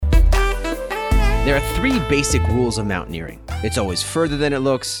There are three basic rules of mountaineering. It's always further than it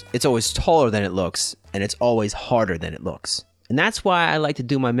looks, it's always taller than it looks, and it's always harder than it looks. And that's why I like to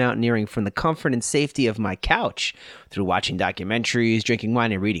do my mountaineering from the comfort and safety of my couch, through watching documentaries, drinking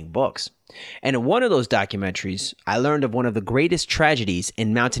wine, and reading books. And in one of those documentaries, I learned of one of the greatest tragedies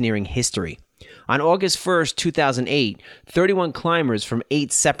in mountaineering history. On August 1st, 2008, 31 climbers from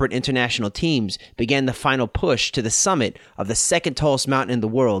 8 separate international teams began the final push to the summit of the second tallest mountain in the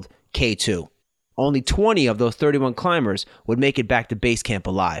world, K2. Only 20 of those 31 climbers would make it back to base camp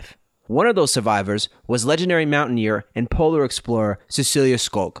alive. One of those survivors was legendary mountaineer and polar explorer Cecilia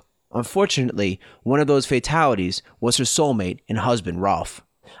Skog. Unfortunately, one of those fatalities was her soulmate and husband, Rolf.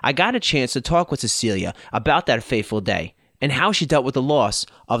 I got a chance to talk with Cecilia about that fateful day and how she dealt with the loss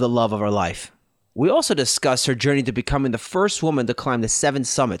of the love of her life. We also discussed her journey to becoming the first woman to climb the 7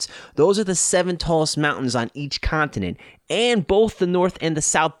 summits. Those are the 7 tallest mountains on each continent, and both the North and the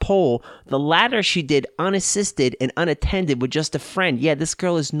South Pole. The latter she did unassisted and unattended with just a friend. Yeah, this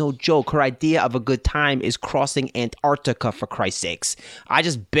girl is no joke. Her idea of a good time is crossing Antarctica, for Christ's sakes. I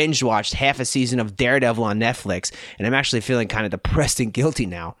just binge watched half a season of Daredevil on Netflix, and I'm actually feeling kind of depressed and guilty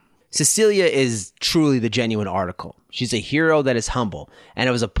now. Cecilia is truly the genuine article. She's a hero that is humble, and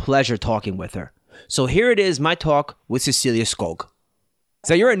it was a pleasure talking with her. So here it is, my talk with Cecilia Skog.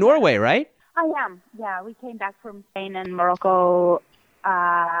 So you're in Norway, right? I am. Yeah, we came back from Spain and Morocco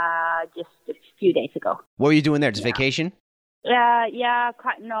just a few days ago. What were you doing there? Just vacation? Kind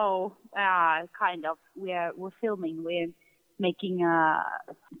of. We're filming. We're making a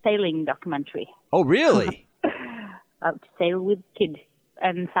sailing documentary. Oh, really? To sail with kids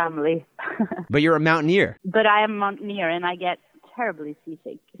and family. But you're a mountaineer. But I am a mountaineer, and I get terribly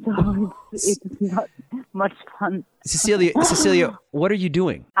seasick, so it's not much fun. Cecilia, what are you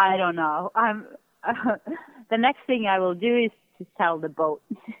doing? I don't know. I'm the next thing I will do is to sell the boat.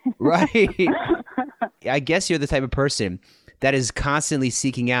 Right. I guess you're the type of person that is constantly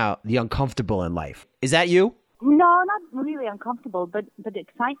seeking out the uncomfortable in life. Is that you? No, not really uncomfortable, but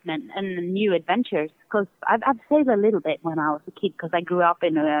excitement and new adventures. Because I've sailed a little bit when I was a kid, because I grew up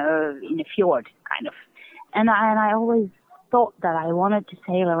in a fjord, kind of, and I always thought that I wanted to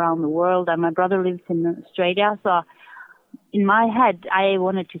sail around the world, and my brother lives in Australia, so in my head I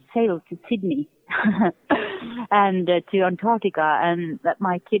wanted to sail to Sydney and to Antarctica, and let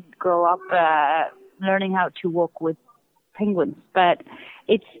my kid grow up learning how to walk with penguins. But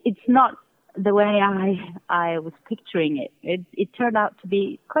it's not the way I was picturing it. It turned out to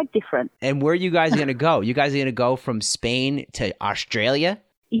be quite different. And where are you guys going to go? You guys are going to go from Spain to Australia?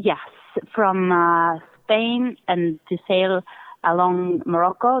 Yes, from Spain, and to sail along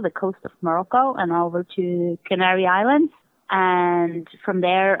Morocco, the coast of Morocco, and over to Canary Islands, and from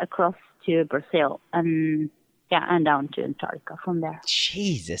there across to Brazil, and down to Antarctica from there.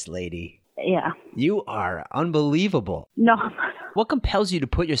 Jesus, lady. Yeah. You are unbelievable. No. What compels you to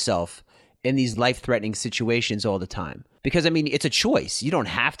put yourself in these life-threatening situations all the time? Because, I mean, it's a choice. You don't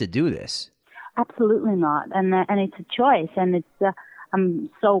have to do this. Absolutely not. And it's a choice, and it's I'm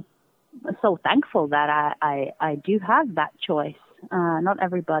so thankful that I do have that choice. Not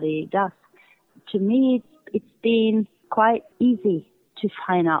everybody does. To me, it's been quite easy to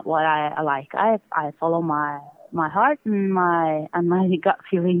find out what I like. I follow my heart and my gut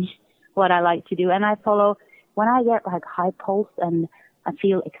feeling, what I like to do, and I follow when I get like high pulse and I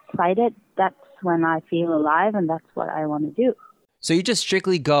feel excited. That's when I feel alive, and that's what I want to do. So you just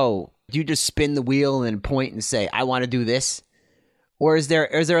strictly go. Do you just spin the wheel and point and say, "I want to do this"? Or is there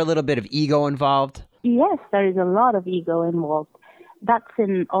a little bit of ego involved? Yes, there is a lot of ego involved. That's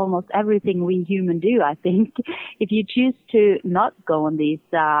in almost everything we human do, I think. If you choose to not go on these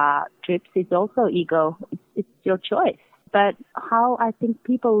trips, it's also ego. It's your choice. But how I think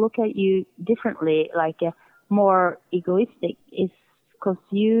people look at you differently, like more egoistic, is because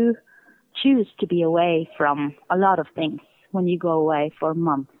you choose to be away from a lot of things when you go away for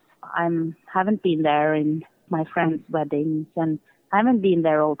months. I haven't been there in my friends' weddings, and I haven't been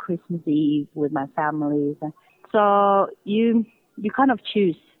there all Christmas Eve with my family. So you kind of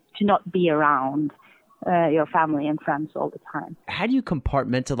choose to not be around your family and friends all the time. How do you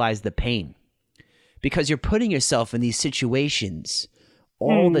compartmentalize the pain? Because you're putting yourself in these situations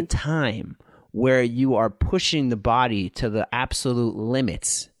all the time where you are pushing the body to the absolute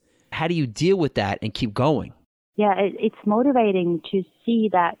limits. How do you deal with that and keep going? Yeah, it's motivating to see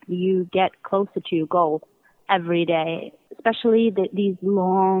that you get closer to your goal every day, especially these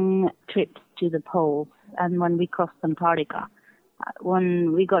long trips to the poles, and when we crossed Antarctica.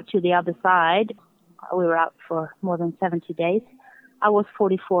 When we got to the other side, we were out for more than 70 days. I was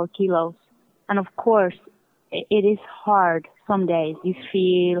 44 kilos. And of course, it is hard some days you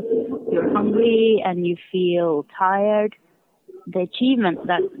feel you're hungry and you feel tired. The achievement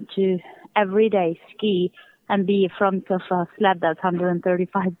that to every day ski and be in front of a sled that's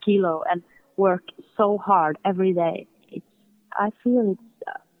 135 kilo and work so hard every day, I feel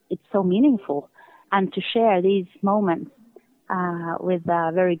it's so meaningful. And to share these moments with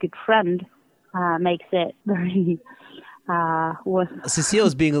a very good friend makes it very worth.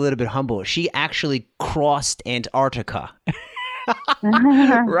 Cecile's being a little bit humble. She actually crossed Antarctica,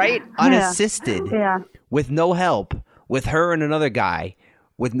 right? Unassisted, with no help, with her and another guy,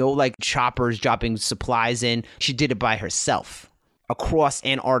 with no like choppers dropping supplies in. She did it by herself across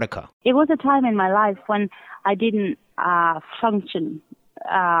Antarctica. It was a time in my life when I didn't function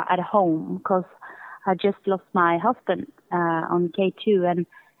at home because I just lost my husband on K2, and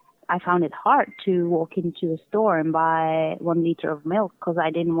I found it hard to walk into a store and buy 1 liter of milk because I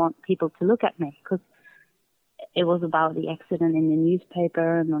didn't want people to look at me, because it was about the accident in the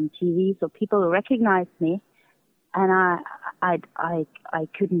newspaper and on TV, so people recognized me, and I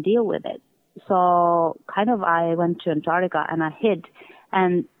couldn't deal with it. So kind of I went to Antarctica and I hid,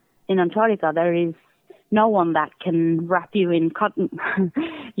 and in Antarctica there is no one that can wrap you in cotton.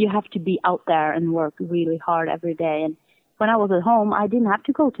 You have to be out there and work really hard every day. And when I was at home, I didn't have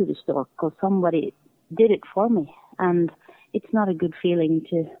to go to the store because somebody did it for me. And it's not a good feeling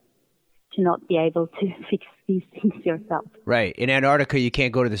to not be able to fix these things yourself. Right. In Antarctica, you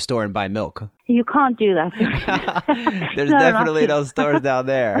can't go to the store and buy milk. You can't do that. There's definitely no stores down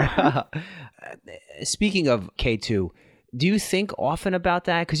there. Speaking of K2, do you think often about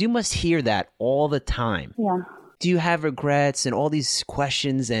that? Because you must hear that all the time. Yeah. Do you have regrets and all these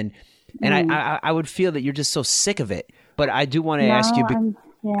questions? And I would feel that you're just so sick of it. But I do want to ask you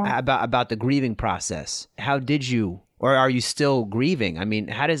about the grieving process. How did you, or are you still grieving? I mean,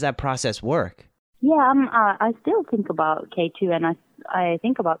 how does that process work? Yeah, I still think about K2, and I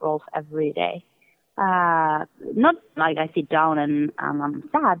think about Rolf every day. Not like I sit down and I'm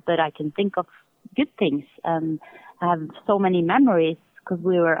sad, but I can think of good things. I have so many memories because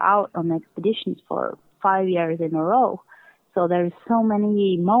we were out on expeditions for 5 years in a row. So there's so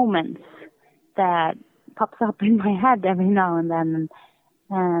many moments that pops up in my head every now and then.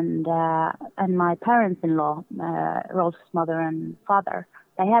 And my parents-in-law, Rolf's mother and father,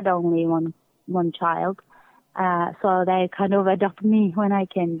 they had only one child. So they kind of adopted me when I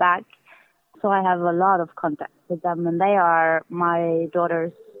came back. So I have a lot of contact with them, and they are my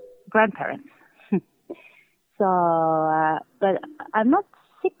daughter's grandparents. So, but I'm not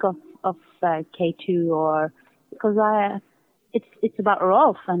sick of K2 or because it's about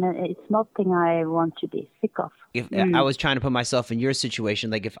Rolf, and it's nothing I want to be sick of. If I was trying to put myself in your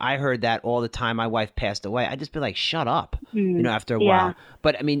situation, like if I heard that all the time my wife passed away, I'd just be like, shut up, after a while.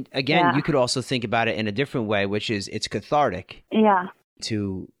 But I mean, again, you could also think about it in a different way, which is it's cathartic. Yeah.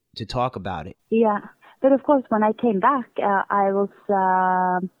 To talk about it. Yeah. But of course, when I came back,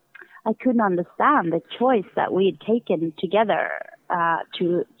 I couldn't understand the choice that we had taken together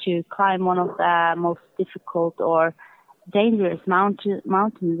to climb one of the most difficult or dangerous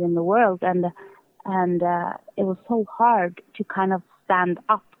mountains in the world, and it was so hard to kind of stand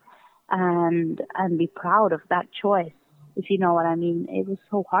up and be proud of that choice, if you know what I mean. It was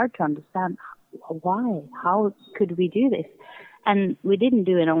so hard to understand why, how could we do this? And we didn't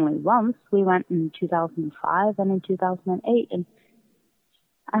do it only once. We went in 2005 and in 2008,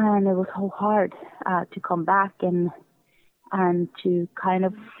 and it was so hard to come back and to kind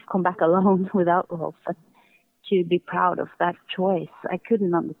of come back alone without Rolf, to be proud of that choice. I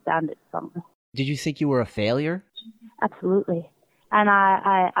couldn't understand it somehow. Did you think you were a failure? Absolutely. And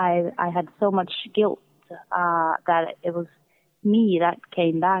I had so much guilt that it was me that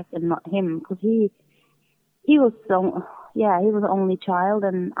came back and not him, because he was he was the only child,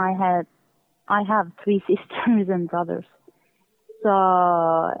 and I have 3 sisters and brothers. So,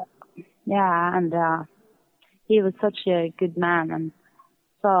 yeah, and he was such a good man, and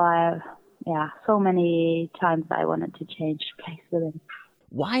so so many times I wanted to change place with him.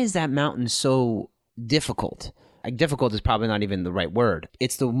 Why is that mountain so difficult? Like, difficult is probably not even the right word.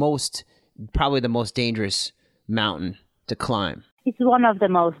 It's probably the most dangerous mountain to climb. It's one of the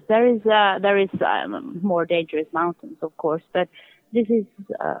most. There is more dangerous mountains, of course, but this is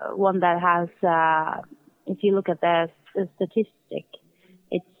one that has. If you look at the statistic,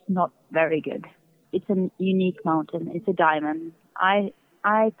 it's not very good. It's a unique mountain. It's a diamond.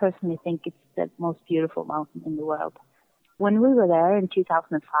 I personally think it's the most beautiful mountain in the world. When we were there in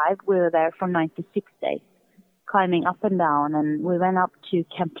 2005, we were there for 96 days, climbing up and down, and we went up to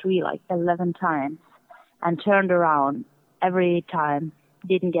Camp 3 like 11 times and turned around every time.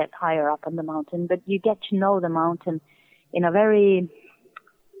 Didn't get higher up on the mountain, but you get to know the mountain in a very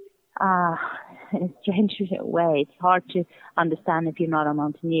in a strange way. It's hard to understand if you're not a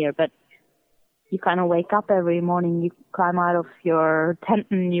mountaineer, but you kind of wake up every morning, you climb out of your tent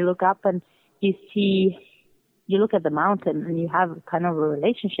and you look up and you look at the mountain and you have kind of a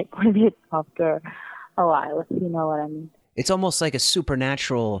relationship with it after a while, if you know what I mean. It's almost like a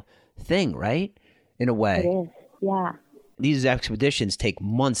supernatural thing, right? In a way. It is, yeah. These expeditions take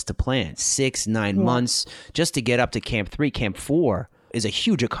months to plan, 6-9 months just to get up to Camp 3. Camp 4 is a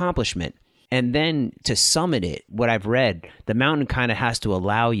huge accomplishment. And then to summit it, what I've read, the mountain kind of has to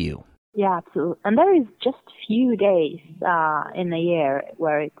allow you. Yeah, absolutely. And there is just few days in a year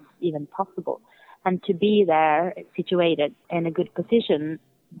where it's even possible. And to be there, situated in a good position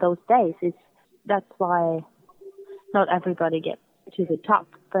those days, that's why not everybody gets to the top.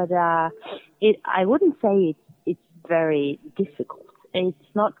 But I wouldn't say it's very difficult. It's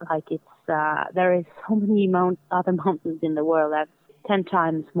not like there is so many other mountains in the world that's 10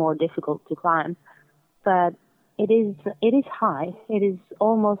 times more difficult to climb. But it is high. It is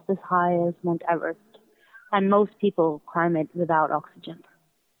almost as high as Mount Everest. And most people climb it without oxygen.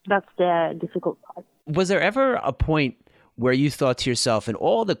 That's the difficult part. Was there ever a point where you thought to yourself, and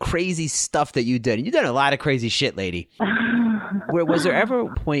all the crazy stuff that you did, and you've done a lot of crazy shit, lady. Was there ever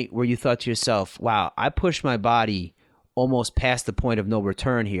a point where you thought to yourself, wow, I pushed my body almost past the point of no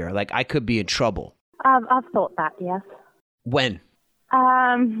return here. Like I could be in trouble. I've thought that, yes. When?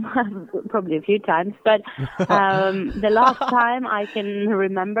 Probably a few times, but the last time I can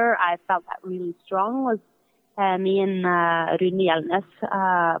remember I felt that really strong was me and Rune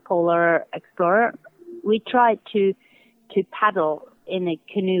Hjelmnes, polar explorer. We tried to paddle in a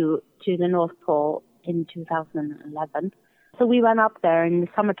canoe to the North Pole in 2011. So we went up there in the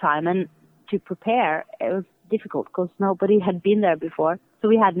summertime, and to prepare, it was difficult because nobody had been there before. So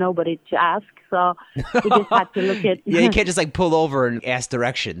we had nobody to ask. So we just had to look at... Yeah, you can't just like pull over and ask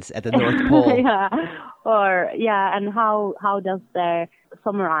directions at the North Pole. And how does their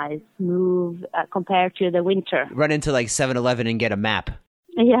summer ice move compared to the winter? Run into like 7-Eleven and get a map.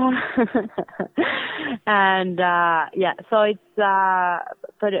 Yeah. And so it's,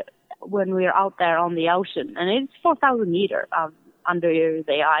 but when we're out there on the ocean, and it's 4,000 meters under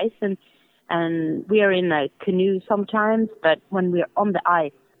the ice, and we are in a canoe sometimes, but when we're on the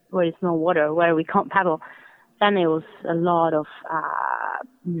ice, where there's no water, where we can't paddle, then it was a lot of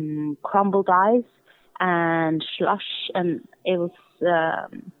crumbled ice and slush, and it was,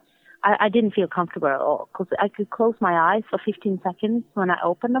 I didn't feel comfortable at all, because I could close my eyes for 15 seconds. When I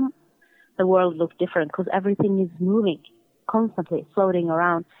opened them, the world looked different, because everything is moving, constantly floating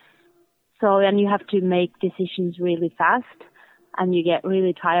around. So, and you have to make decisions really fast, and you get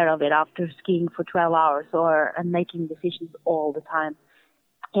really tired of it after skiing for 12 hours and making decisions all the time.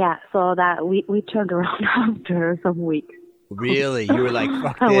 Yeah, so that we turned around after some weeks. Really? You were like,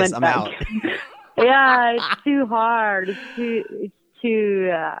 fuck this, I'm out. Yeah, it's too hard. It's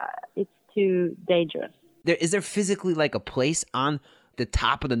too dangerous. Is there physically like a place on the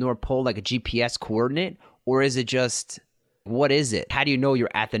top of the North Pole, like a GPS coordinate? Or is it just, what is it? How do you know you're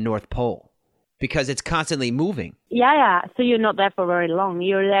at the North Pole? Because it's constantly moving. Yeah. So you're not there for very long.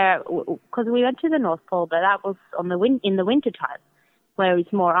 You're there because we went to the North Pole, but that was in the winter time, where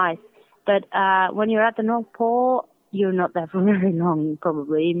it's more ice. But when you're at the North Pole, you're not there for very long,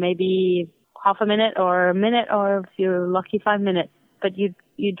 probably. Maybe half a minute, or if you're lucky, 5 minutes. But you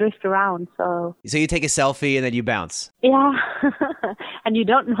drift around, so you take a selfie and then you bounce. Yeah. And you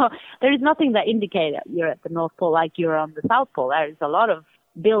don't know. There is nothing that indicates that you're at the North Pole like you're on the South Pole. There is a lot of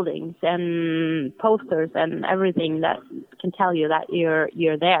buildings and posters and everything that can tell you that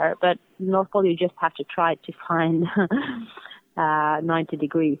you're there. But North Pole, you just have to try to find 90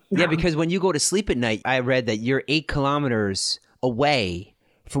 degrees. Yeah, because when you go to sleep at night, I read that you're 8 kilometers away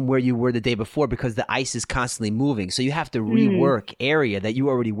from where you were the day before, because the ice is constantly moving. So you have to rework area that you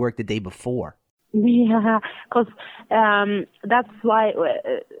already worked the day before. Yeah, because that's why,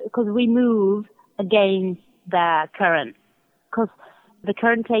 because we move against the current. Because the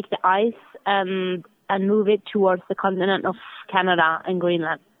current takes the ice and move it towards the continent of Canada and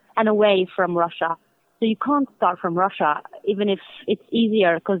Greenland and away from Russia. So you can't start from Russia, even if it's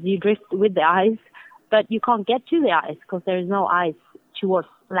easier because you drift with the ice, but you can't get to the ice because there is no ice towards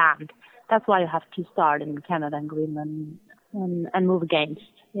land. That's why you have to start in Canada and Greenland and move against.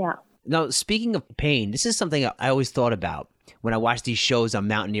 Yeah. Now, speaking of pain, this is something I always thought about when I watch these shows on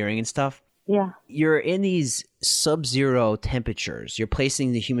mountaineering and stuff. Yeah. You're in these sub-zero temperatures. You're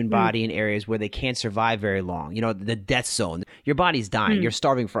placing the human body in areas where they can't survive very long. You know, the death zone. Your body's dying. You're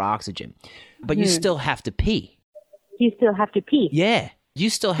starving for oxygen. But you still have to pee. You still have to pee. Yeah. You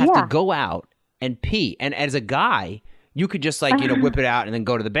still have to go out and pee. And as a guy, You could just like, whip it out and then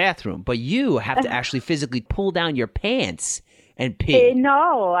go to the bathroom. But you have to actually physically pull down your pants and pee.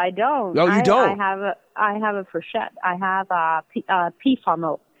 No, I don't. Oh, you don't? I have a freshette. I have a pee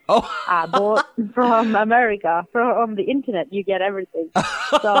funnel. Oh. Bought from America, from the internet. You get everything.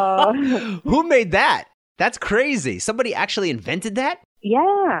 So who made that? That's crazy. Somebody actually invented that?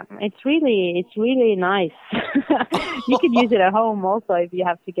 Yeah, it's really nice. You could use it at home also if you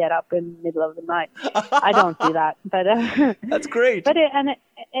have to get up in the middle of the night. I don't do that, but that's great. But it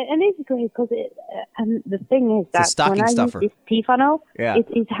is great because and the thing is that when I use this pee funnel,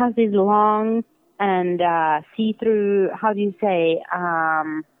 it has this long and see-through. How do you say?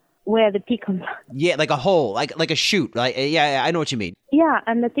 Where the pee comes out. Yeah, like a hole, like a chute. Like I know what you mean. Yeah,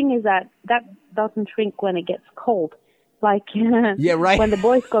 and the thing is that doesn't shrink when it gets cold. Like right. When the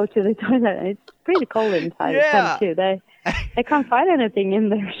boys go to the toilet, it's pretty cold inside them too. They can't find anything in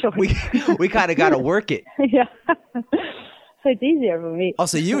their shorts. We kind of got to work it. Yeah. So it's easier for me. Oh,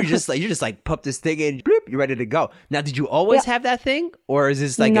 so you just like pop this thing in, bloop, you're ready to go. Now, did you always have that thing, or is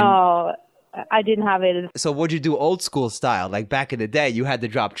this like no? I didn't have it. So what'd you do old school style? Like back in the day, you had the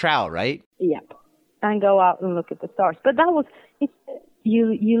drop trowel, right? Yep. And go out and look at the stars. But that was,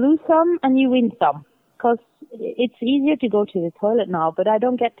 you lose some and you win some. Because it's easier to go to the toilet now, but I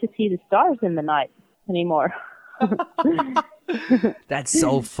don't get to see the stars in the night anymore. That's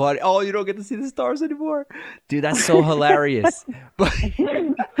so funny. Oh, you don't get to see the stars anymore? Dude, that's so hilarious. But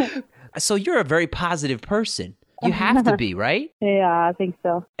so you're a very positive person. You have to be, right? Yeah, I think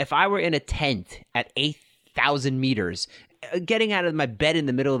so. If I were in a tent at 8,000 meters, getting out of my bed in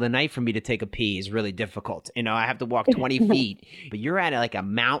the middle of the night for me to take a pee is really difficult. I have to walk 20 feet, but you're at like a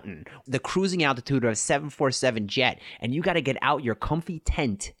mountain, the cruising altitude of a 747 jet, and you got to get out your comfy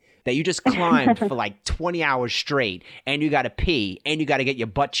tent that you just climbed for like 20 hours straight, and you got to pee, and you got to get your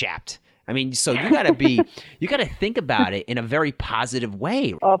butt chapped. I mean, so you got to think about it in a very positive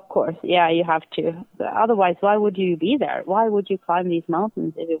way. Of course. Yeah, you have to. Otherwise, why would you be there? Why would you climb these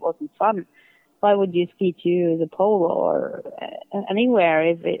mountains if it wasn't fun? Why would you ski to the pole or anywhere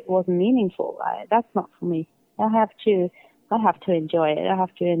if it wasn't meaningful? That's not for me. I have to enjoy it. I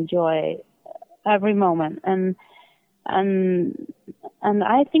have to enjoy every moment. And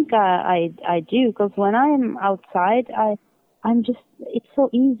I think I do, because when I'm outside, it's so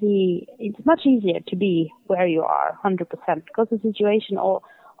easy. It's much easier to be where you are 100%, because the situation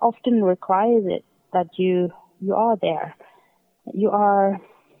often requires it that you are there. You are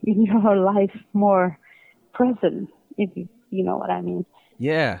in your life more present, if you know what I mean.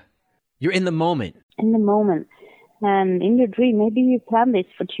 Yeah. You're in the moment. In the moment. And in your dream, maybe you planned this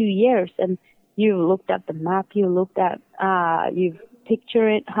for 2 years and you looked at the map, you've pictured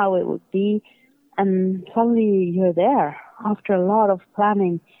it, how it would be, and suddenly you're there after a lot of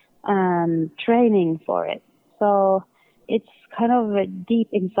planning and training for it. So it's kind of deep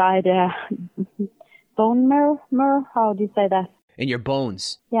inside bone marrow, how do you say that? In your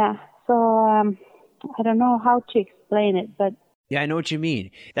bones. Yeah. So I don't know how to explain it, but yeah, I know what you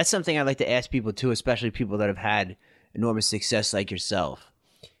mean. That's something I like to ask people too, especially people that have had enormous success like yourself.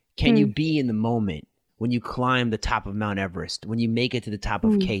 Can you be in the moment when you climb the top of Mount Everest, when you make it to the top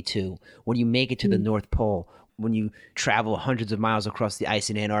of K2, when you make it to the North Pole, when you travel hundreds of miles across the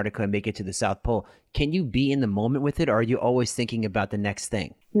ice in Antarctica and make it to the South Pole? Can you be in the moment with it, or are you always thinking about the next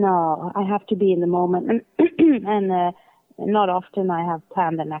thing? No, I have to be in the moment. And not often I have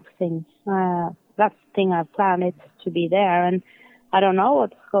planned the next thing. That's the thing I've planned, it's to be there. And I don't know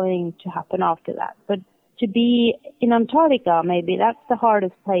what's going to happen after that. But to be in Antarctica, maybe that's the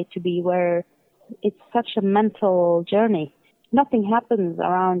hardest place to be, where it's such a mental journey. Nothing happens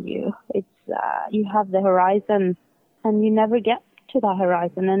around you. It's you have the horizon, and you never get to the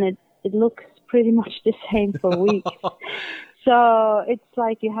horizon, and it looks pretty much the same for weeks. So it's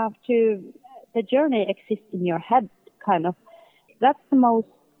like you have to. The journey exists in your head, kind of. That's the most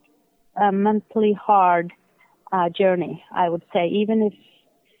mentally hard journey, I would say. Even if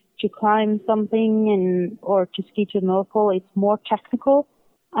to climb something or to ski to the North Pole, it's more technical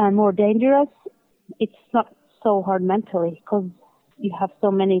and more dangerous. It's not so hard mentally, because you have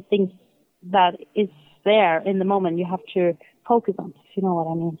so many things that is there in the moment you have to focus on, if you know what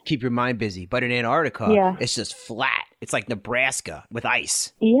I mean. Keep your mind busy. But in Antarctica, it's just flat. It's like Nebraska with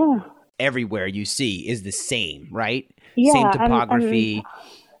ice. Yeah. Everywhere you see is the same, right? Yeah, same topography.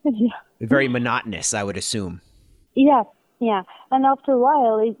 Very monotonous, I would assume. Yeah, yeah. And after a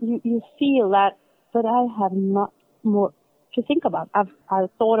while, you feel that, but I have not more to think about. I've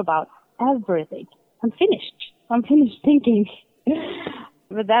thought about everything. I'm finished thinking.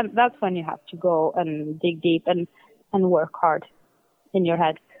 But that's when you have to go and dig deep and work hard in your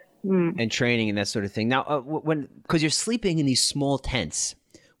head. and training and that sort of thing. Now, because you're sleeping in these small tents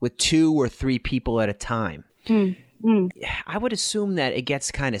with 2 or 3 people at a time, I would assume that it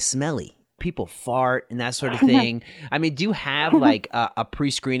gets kind of smelly. People fart and that sort of thing. I mean, do you have like a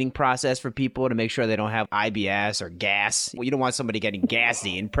pre-screening process for people to make sure they don't have IBS or gas? Well, you don't want somebody getting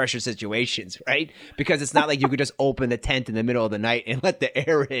gassy in pressure situations, right? Because it's not like you could just open the tent in the middle of the night and let the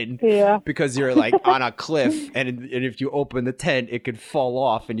air in because you're like on a cliff. And if you open the tent, it could fall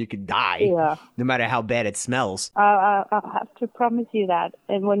off and you could die no matter how bad it smells. I'll have to promise you that.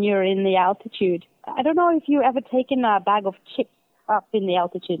 And when you're in the altitude, I don't know if you ever taken a bag of chips up in the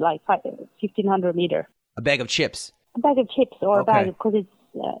altitude, like 1,500 meters. A bag of chips? A bag of chips or a bag, because it's,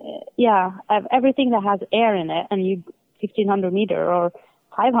 everything that has air in it, and you 1,500 meters or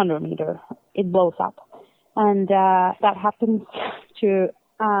 500 meters, it blows up. And that happens to...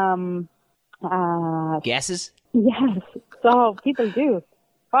 gases? Yes. So people do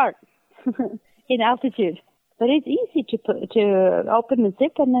fart in altitude. But it's easy to open the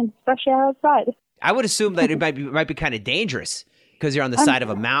zip and then fresh air outside. I would assume that it might be kind of dangerous because you're on the side of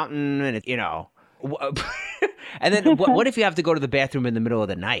a mountain and, and then what if you have to go to the bathroom in the middle of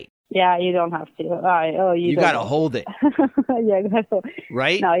the night? Yeah, you don't have to. You got to hold it.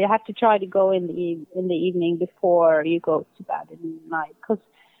 Right? No, you have to try to go in the evening before you go to bed in the night. Because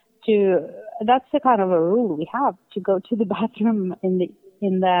that's the kind of a rule we have, to go to the bathroom in the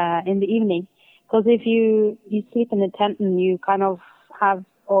evening. Because if you sleep in the tent and you kind of have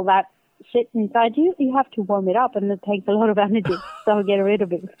all that shit inside you, you have to warm it up, and it takes a lot of energy. So get rid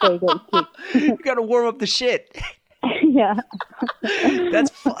of it before you go to sleep. You got to warm up the shit. Yeah.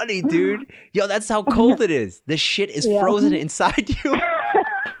 That's funny, dude. Yo, that's how cold it is. The shit is frozen inside you.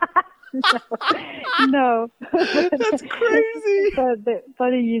 No. That's crazy. But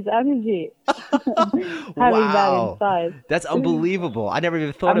you use energy. Having that inside. That's unbelievable. I never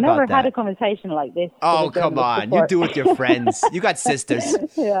even thought about that. I've never had a conversation like this. Oh, come on. You do with your friends. You got sisters.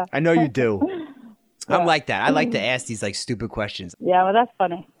 Yeah. I know you do. Yeah. I'm like that. I like to ask these like stupid questions. Yeah, well, that's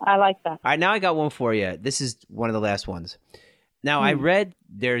funny. I like that. All right, now I got one for you. This is one of the last ones. Now, I read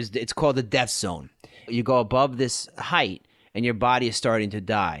it's called the death zone. You go above this height and your body is starting to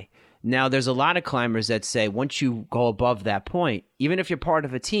die. Now, there's a lot of climbers that say once you go above that point, even if you're part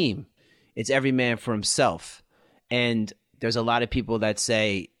of a team, it's every man for himself. And there's a lot of people that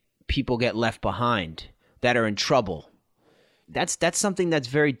say people get left behind that are in trouble. That's something that's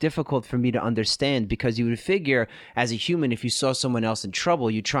very difficult for me to understand, because you would figure as a human, if you saw someone else in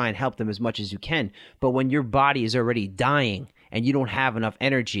trouble, you try and help them as much as you can. But when your body is already dying and you don't have enough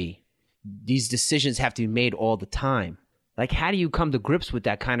energy, these decisions have to be made all the time. Like, how do you come to grips with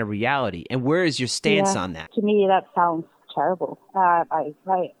that kind of reality? And where is your stance on that? To me, that sounds terrible.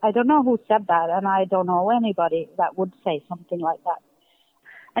 I don't know who said that, and I don't know anybody that would say something like that.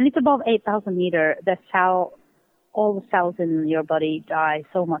 And it's above 8,000 meters. All the cells in your body die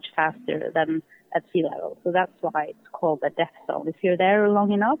so much faster than at sea level. So that's why it's called the death zone. If you're there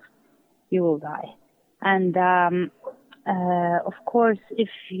long enough, you will die. And of course, if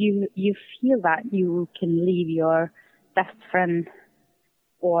you feel that you can leave your best friend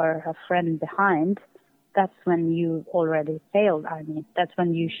or a friend behind, that's when you already failed. I mean, that's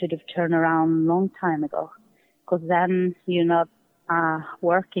when you should have turned around a long time ago, because then you're not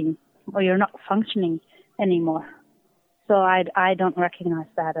working, or you're not functioning anymore. So I don't recognize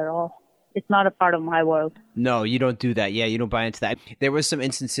that at all. It's not a part of my world. No, you don't do that. Yeah, you don't buy into that. There was some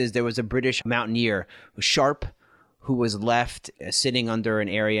instances. There was a British mountaineer, Sharp, who was left sitting under an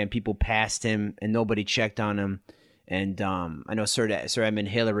area, and people passed him and nobody checked on him. And I know Sir Edmund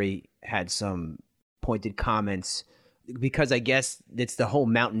Hillary had some pointed comments, because I guess it's the whole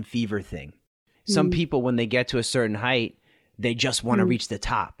mountain fever thing. Some people, when they get to a certain height, they just want to reach the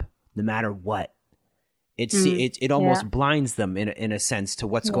top, no matter what. It almost blinds them in a sense to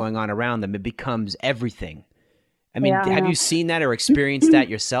what's going on around them. It becomes everything. I mean, have you seen that or experienced that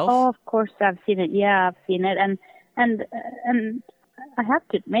yourself? Oh, of course I've seen it. Yeah, I've seen it, and I have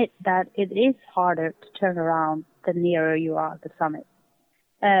to admit that it is harder to turn around the nearer you are the summit.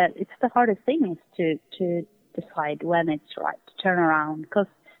 It's the hardest thing, is to decide when it's right to turn around, because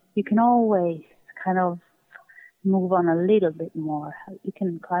you can always kind of move on a little bit more. You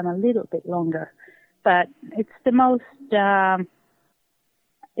can climb a little bit longer, but it's the most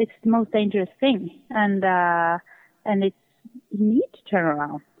dangerous thing, and you need to turn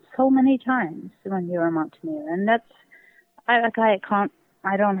around so many times when you're a mountaineer, and that's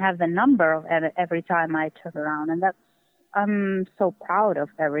I don't have the number of every time I turn around, and I'm so proud of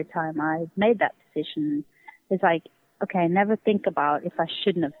every time I made that decision. It's like, okay, never think about if I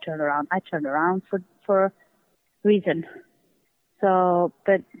shouldn't have turned around. I turned around for a reason. So,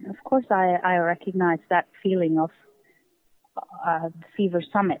 but of course I recognize that feeling of the fever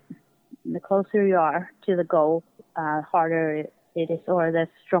summit. The closer you are to the goal, harder it is, or the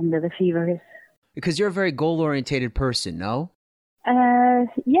stronger the fever is. Because you're a very goal-orientated person, no?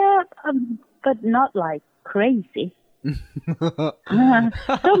 Yeah, but not like crazy.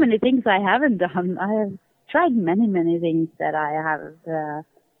 So many things I haven't done. I have tried many things that I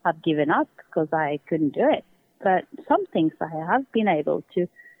have given up because I couldn't do it. But some things I have been able to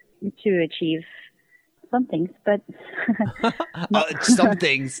achieve. Some things, but some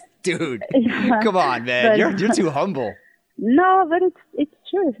things, dude. Yeah, come on, man. But, you're too humble. No, but it's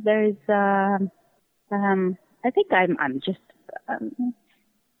true. There's I think I'm just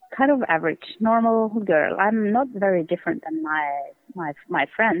kind of average, normal girl. I'm not very different than my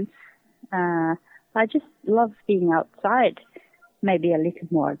friends. I just love being outside. Maybe a little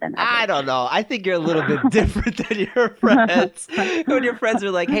more than others. I don't know. I think you're a little bit different than your friends. When your friends are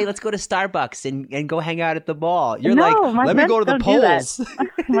like, hey, let's go to Starbucks and go hang out at the mall. You're like, let me go to the polls.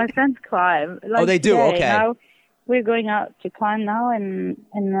 My friends climb. Like they do? Today, okay. Now we're going out to climb now in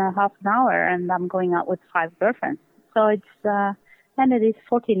half an hour, and I'm going out with 5 girlfriends. So it's, and it is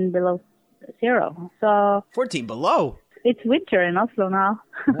 14 below zero. So 14 below? It's winter in Oslo now.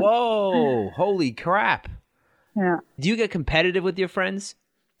 Whoa, holy crap. Yeah. Do you get competitive with your friends?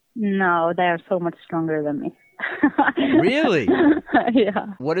 No, they are so much stronger than me. Really? Yeah.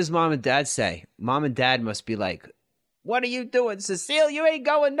 What does mom and dad say? Mom and dad must be like, what are you doing, Cecile? You ain't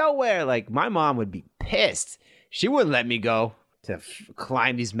going nowhere. Like, my mom would be pissed. She wouldn't let me go to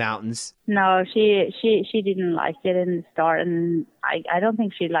climb these mountains. No, she didn't like it in the start, and I don't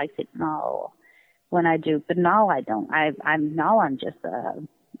think she likes it now when I do. But now I don't. I'm just a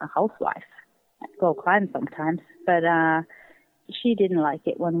housewife. I go climb sometimes, but she didn't like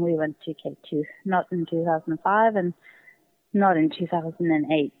it when we went to K2. Not in 2005 and not in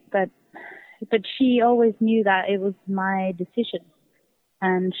 2008. But she always knew that it was my decision,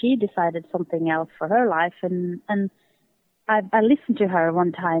 and she decided something else for her life. And I listened to her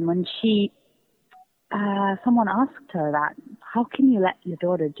one time when someone asked her that, how can you let your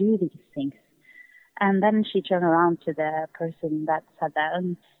daughter do these things? And then she turned around to the person that said that,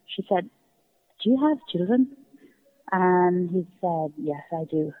 and she said, do you have children? And he said, yes, I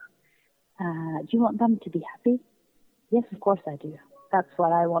do. Do you want them to be happy? Yes, of course I do. That's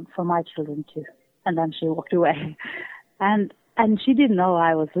what I want for my children too. And then she walked away. And she didn't know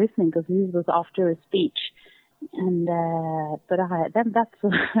I was listening because this was after a speech. And but that's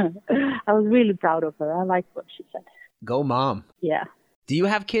I was really proud of her. I liked what she said. Go mom. Yeah. Do you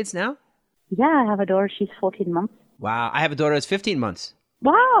have kids now? Yeah, I have a daughter. She's 14 months. Wow. I have a daughter that's 15 months.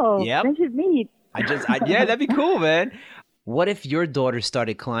 Wow. Yep. They should meet. Yeah, that'd be cool, man. What if your daughter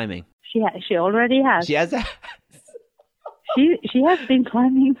started climbing? She already has. She has. She has been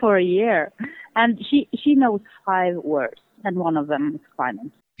climbing for a year, and she knows 5 words, and one of them is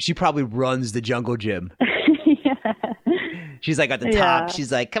climbing. She probably runs the jungle gym. Yeah. She's like at the top.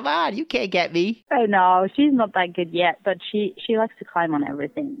 She's like, come on, you can't get me. Oh no, she's not that good yet, but she likes to climb on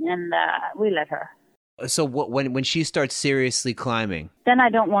everything, and we let her. So when she starts seriously climbing? Then I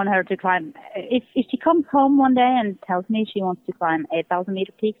don't want her to climb. If she comes home one day and tells me she wants to climb 8,000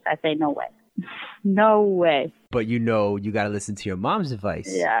 meter peaks, I say no way. No way. But you got to listen to your mom's advice.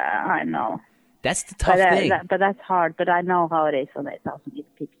 Yeah, I know. That's the tough thing. But that's hard. But I know how it is on 8,000 meter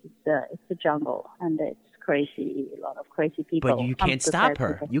peaks. It's a jungle, and it's crazy. A lot of crazy people. But you can't stop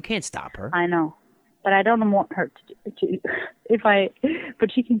her. You can't stop her. I know. But I don't want her to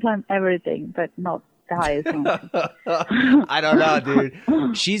but she can climb everything, but not the highest one. I don't know,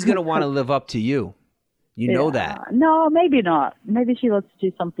 dude. She's going to want to live up to you. You know that. No, maybe not. Maybe she wants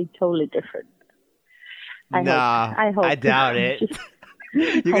to do something totally different. I hope. I doubt it.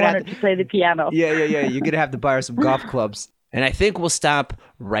 I want her to play the piano. Yeah. You're going to have to buy her some golf clubs. And I think we'll stop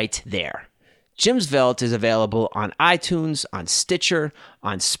right there. Gymsveld is available on iTunes, on Stitcher,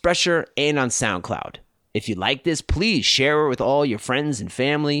 on Sprecher, and on SoundCloud. If you like this, please share it with all your friends and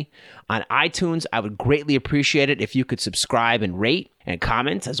family. On iTunes, I would greatly appreciate it if you could subscribe and rate and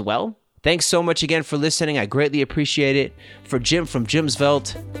comment as well. Thanks so much again for listening. I greatly appreciate it. For Jim from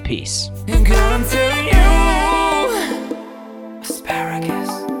Gymsveld, peace.